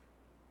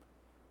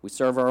 We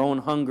serve our own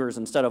hungers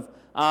instead of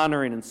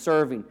honoring and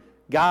serving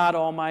God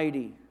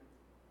Almighty.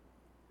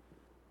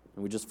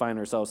 And we just find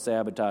ourselves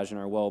sabotaging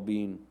our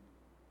well-being.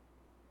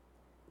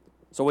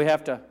 So we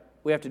have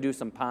to do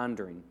some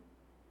pondering.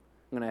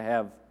 I'm going to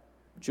have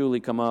Julie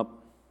come up.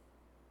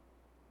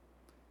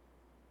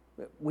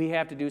 We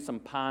have to do some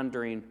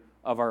pondering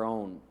of our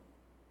own.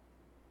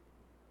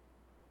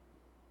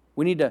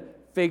 We need to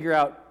figure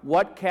out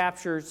what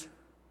captures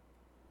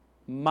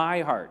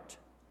my heart.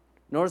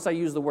 Notice I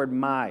use the word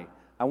my.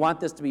 I want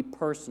this to be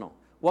personal.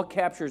 What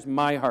captures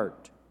my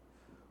heart?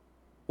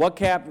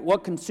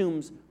 What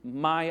consumes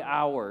my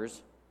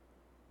hours?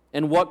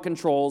 And what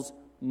controls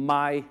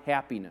my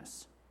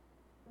happiness?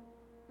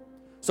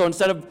 So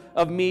instead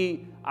of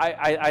me,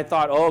 I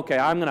thought, okay,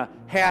 I'm going to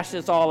hash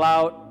this all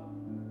out.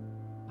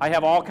 I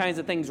have all kinds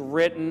of things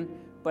written,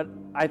 but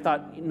I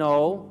thought,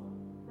 no,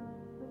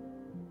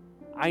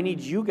 I need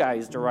you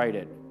guys to write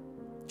it,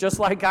 just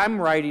like I'm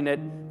writing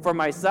it for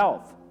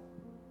myself.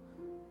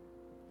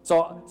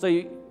 So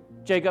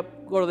Jacob,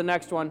 go to the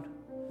next one.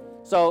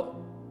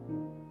 So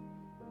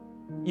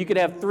you could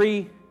have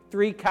three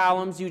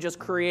columns you just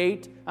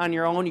create on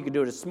your own. You can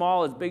do it as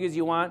small, as big as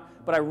you want,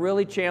 but I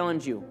really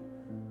challenge you.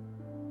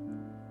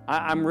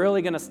 I'm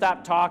really going to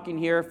stop talking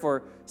here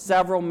for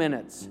several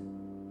minutes.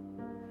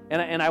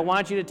 And I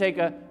want you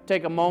to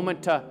take a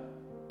moment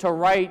to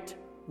write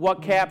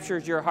what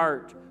captures your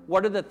heart.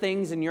 What are the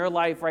things in your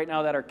life right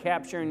now that are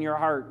capturing your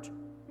heart?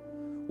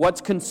 What's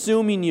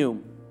consuming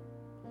you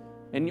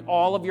in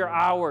all of your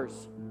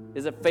hours?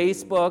 Is it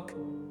Facebook,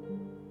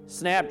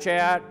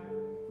 Snapchat,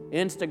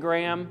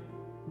 Instagram,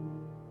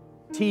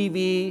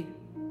 TV?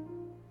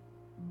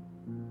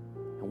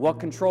 And what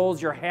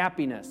controls your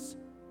happiness?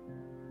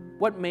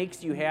 What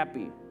makes you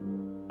happy?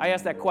 I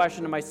ask that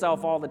question to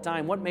myself all the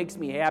time. What makes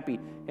me happy?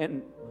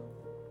 And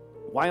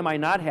why am I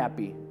not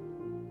happy?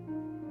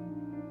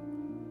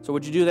 So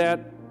would you do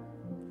that?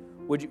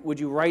 Would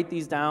you write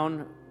these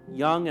down,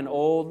 young and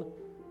old,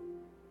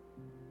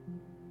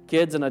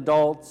 kids and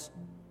adults?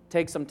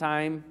 Take some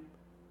time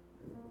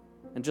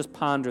and just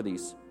ponder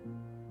these.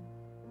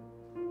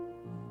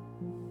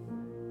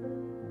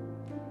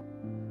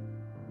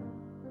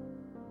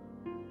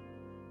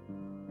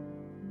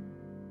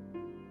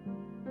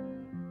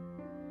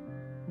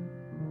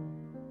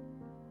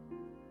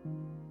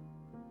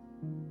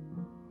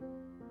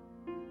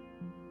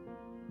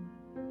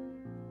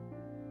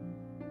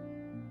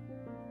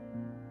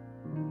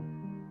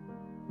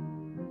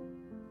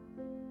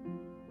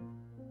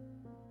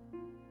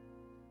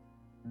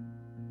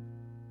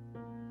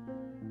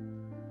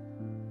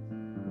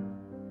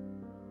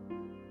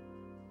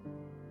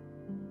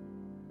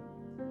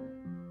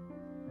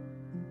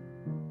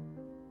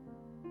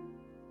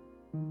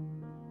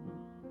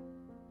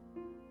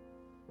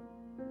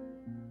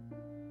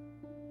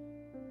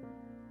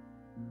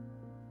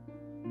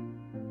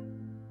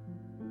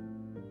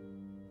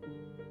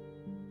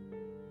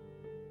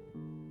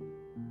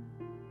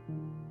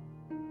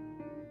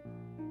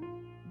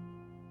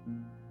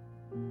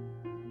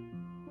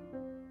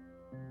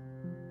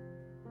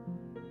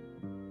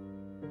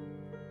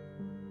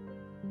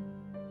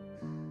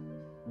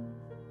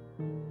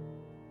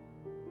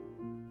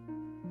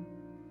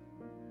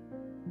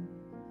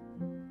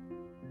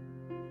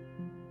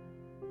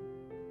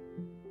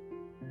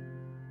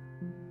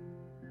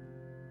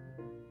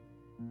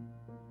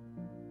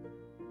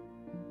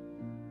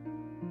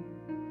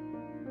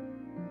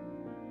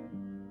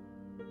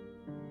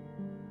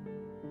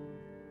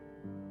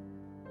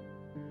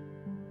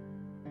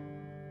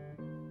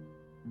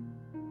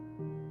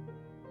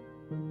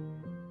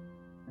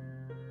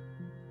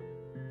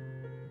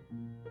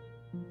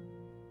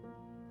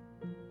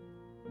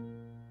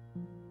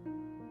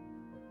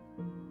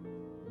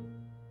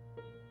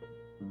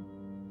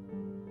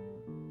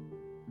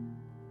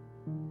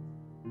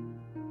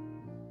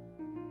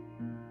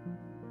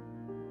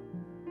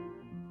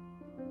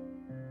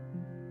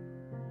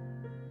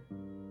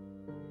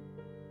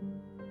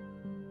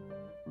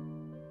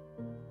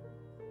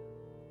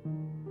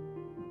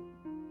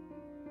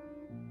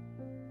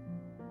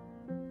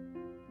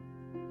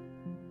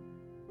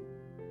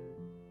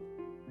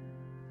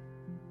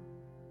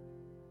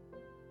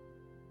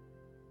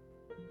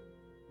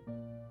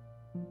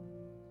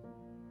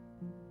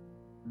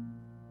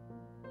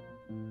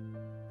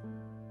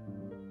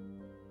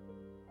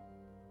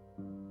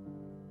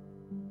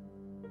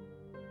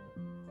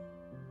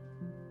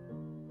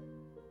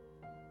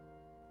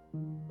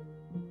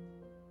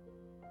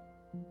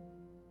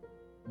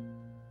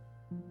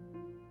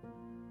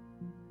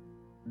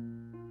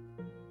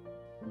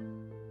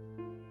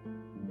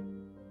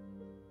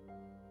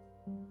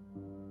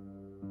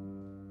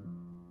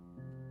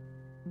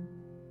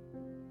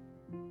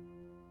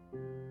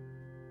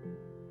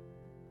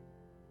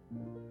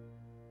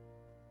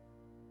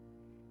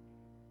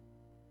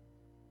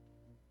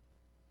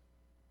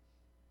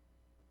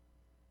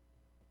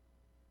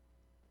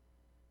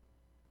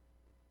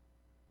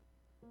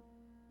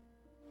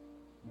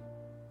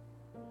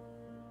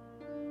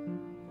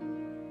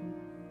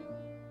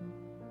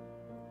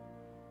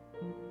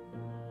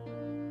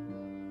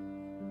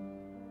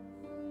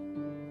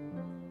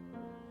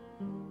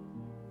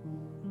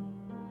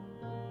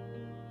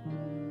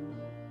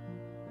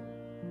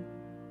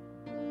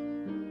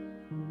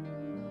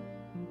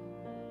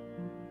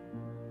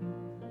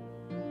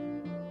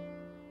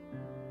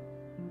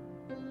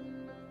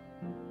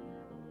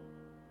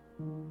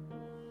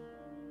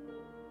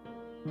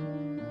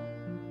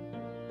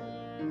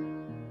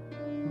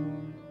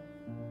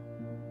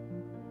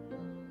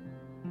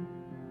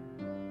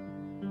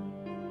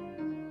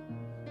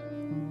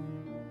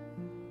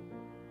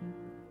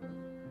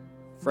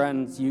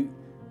 Friends,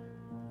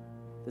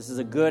 this is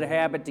a good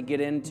habit to get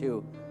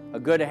into,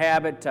 a good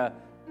habit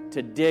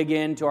to dig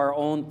into our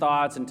own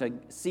thoughts and to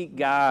seek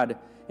God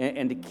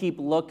and to keep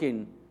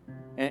looking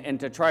and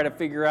to try to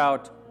figure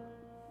out,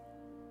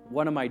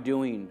 what am I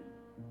doing?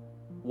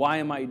 Why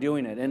am I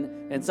doing it?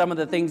 And some of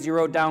the things you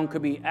wrote down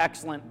could be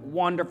excellent,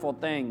 wonderful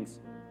things.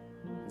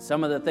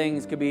 Some of the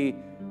things could be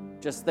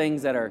just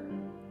things that are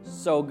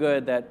so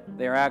good that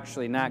they're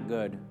actually not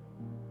good.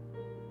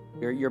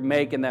 You're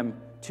making them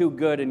too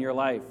good in your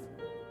life.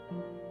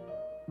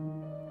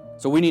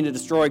 So we need to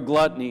destroy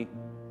gluttony,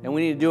 and we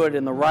need to do it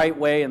in the right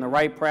way and the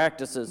right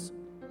practices.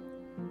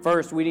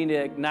 First, we need to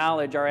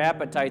acknowledge our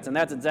appetites, and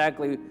that's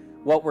exactly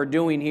what we're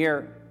doing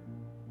here.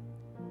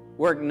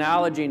 We're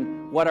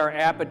acknowledging what our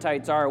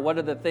appetites are. What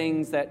are the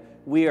things that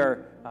we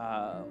are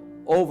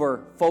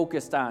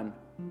over-focused on,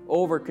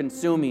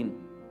 over-consuming,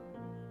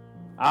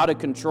 out of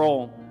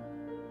control?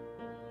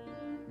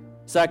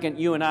 Second,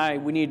 you and I,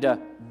 we need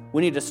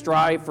to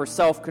strive for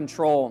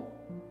self-control.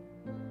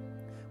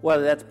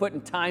 Whether that's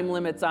putting time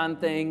limits on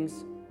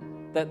things,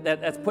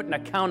 that's putting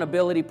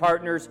accountability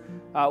partners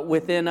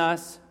within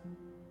us.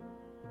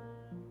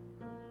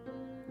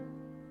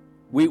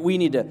 We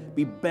need to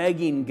be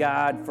begging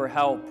God for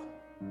help.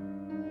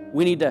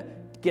 We need to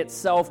get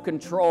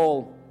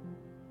self-control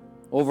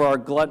over our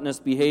gluttonous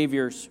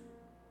behaviors.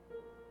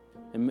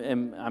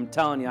 And I'm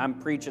telling you, I'm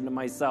preaching to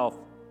myself.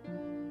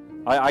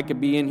 I could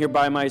be in here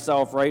by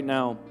myself right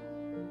now.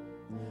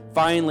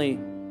 Finally,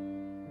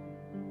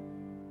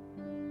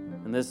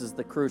 and this is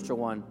the crucial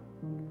one,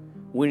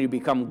 we need to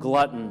become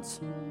gluttons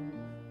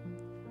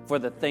for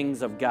the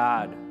things of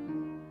God.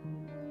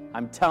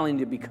 I'm telling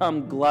you,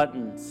 become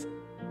gluttons.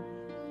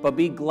 But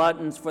be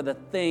gluttons for the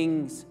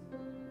things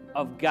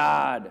of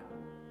God.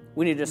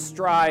 We need to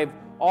strive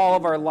all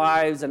of our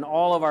lives and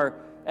all of our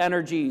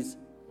energies.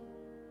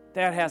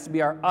 That has to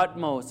be our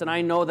utmost. And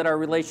I know that our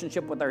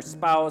relationship with our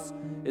spouse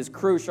is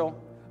crucial.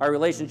 Our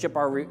relationship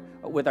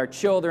with our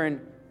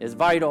children is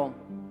vital.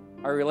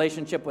 Our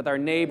relationship with our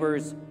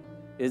neighbors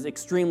is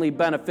extremely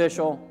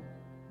beneficial.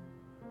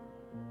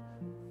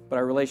 But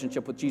our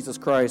relationship with Jesus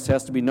Christ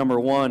has to be number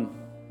one.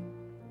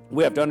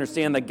 We have to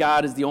understand that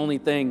God is the only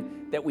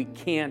thing that we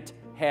can't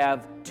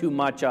have too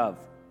much of.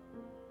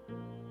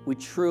 We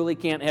truly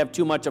can't have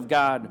too much of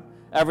God.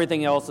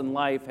 Everything else in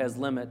life has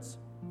limits.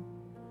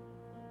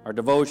 Our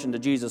devotion to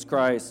Jesus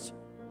Christ,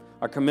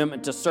 our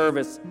commitment to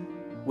service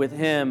with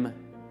Him,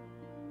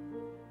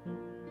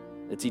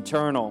 it's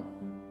eternal.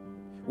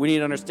 We need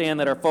to understand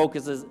that our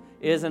focus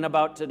isn't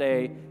about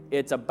today,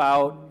 it's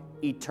about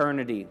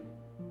eternity.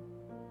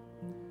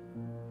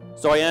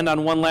 So I end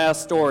on one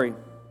last story.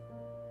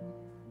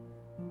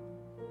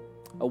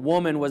 A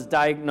woman was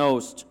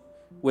diagnosed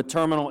with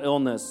terminal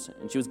illness,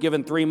 and she was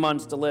given 3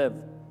 months to live.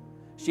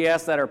 She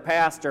asked that her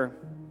pastor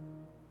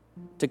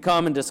to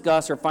come and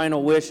discuss her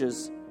final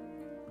wishes.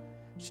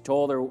 She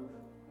told her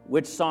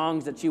which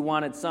songs that she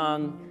wanted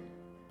sung,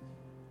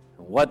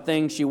 what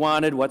things she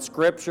wanted, what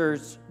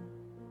scriptures.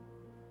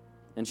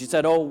 And she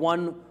said,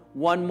 one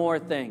more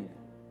thing.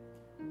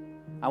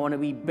 I want to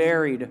be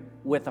buried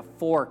with a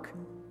fork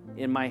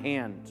in my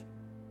hand.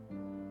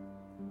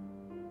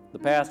 The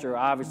pastor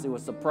obviously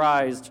was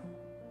surprised,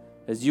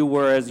 as you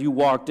were as you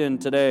walked in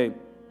today.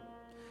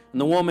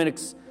 And the woman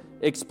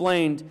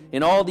explained,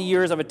 in all the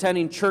years of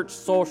attending church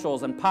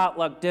socials and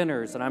potluck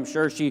dinners, and I'm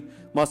sure she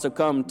must have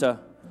come to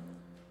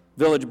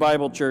Village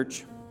Bible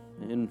Church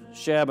in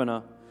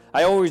Shabana,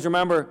 I always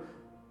remember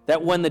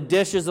that when the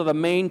dishes of the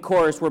main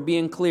course were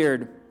being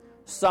cleared,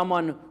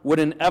 someone would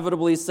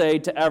inevitably say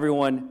to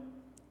everyone,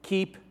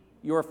 "Keep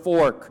your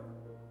fork."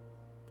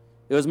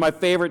 It was my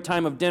favorite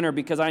time of dinner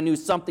because I knew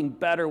something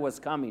better was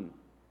coming.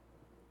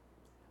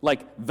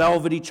 Like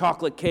velvety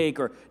chocolate cake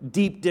or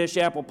deep dish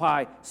apple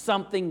pie,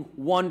 something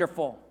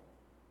wonderful.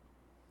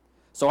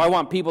 So I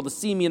want people to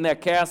see me in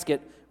that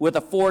casket with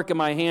a fork in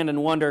my hand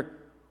and wonder,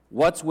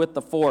 what's with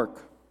the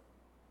fork?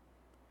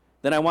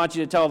 Then I want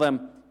you to tell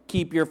them,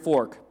 keep your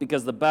fork,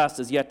 because the best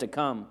is yet to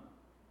come.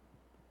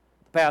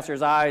 The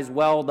pastor's eyes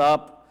welled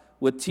up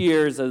with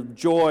tears of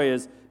joy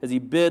as he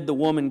bid the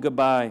woman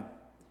goodbye.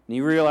 And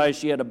he realized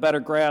she had a better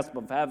grasp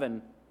of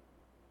heaven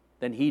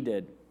than he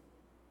did.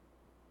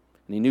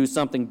 And he knew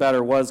something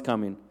better was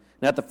coming.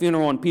 And at the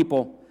funeral, when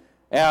people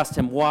asked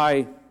him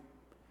why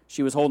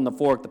she was holding the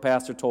fork, the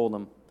pastor told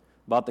them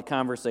about the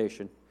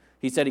conversation.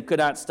 He said he could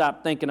not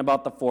stop thinking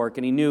about the fork,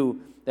 and he knew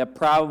that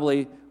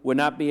probably would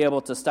not be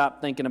able to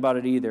stop thinking about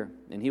it either.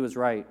 And he was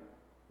right.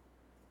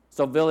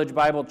 So Village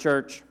Bible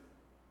Church,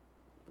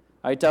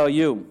 I tell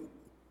you,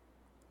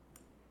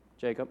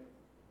 Jacob,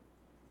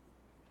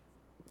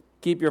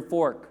 keep your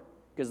fork,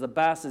 because the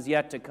best is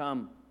yet to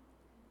come.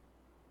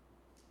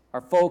 Our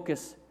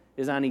focus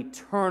is on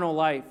eternal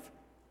life,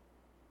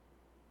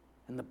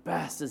 and the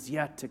best is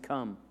yet to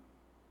come.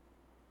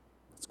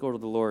 Let's go to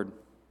the Lord.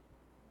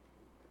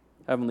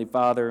 Heavenly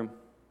Father,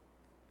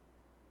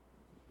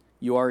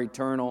 you are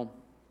eternal.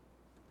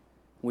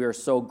 We are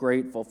so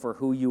grateful for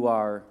who you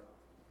are.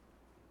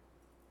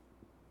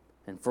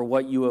 and for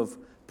what you have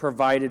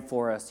provided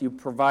for us. You've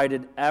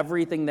provided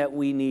everything that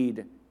we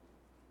need.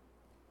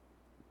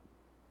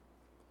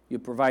 You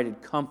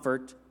provided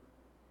comfort.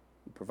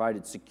 You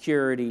provided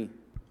security.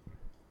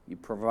 You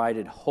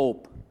provided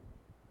hope.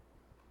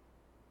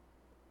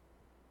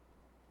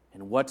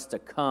 And what's to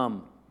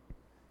come,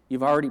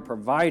 you've already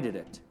provided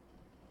it.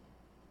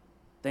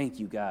 Thank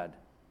you, God.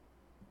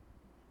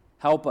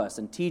 Help us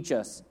and teach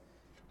us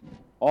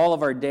all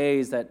of our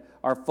days that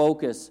our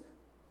focus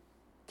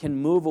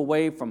can move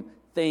away from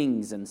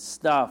things and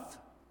stuff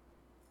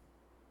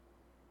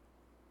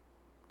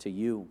to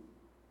you.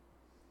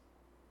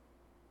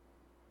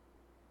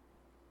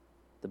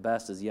 The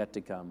best is yet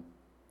to come.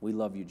 We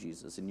love you,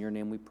 Jesus. In your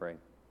name we pray.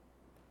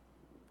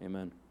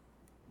 Amen.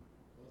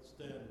 Let's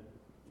stand.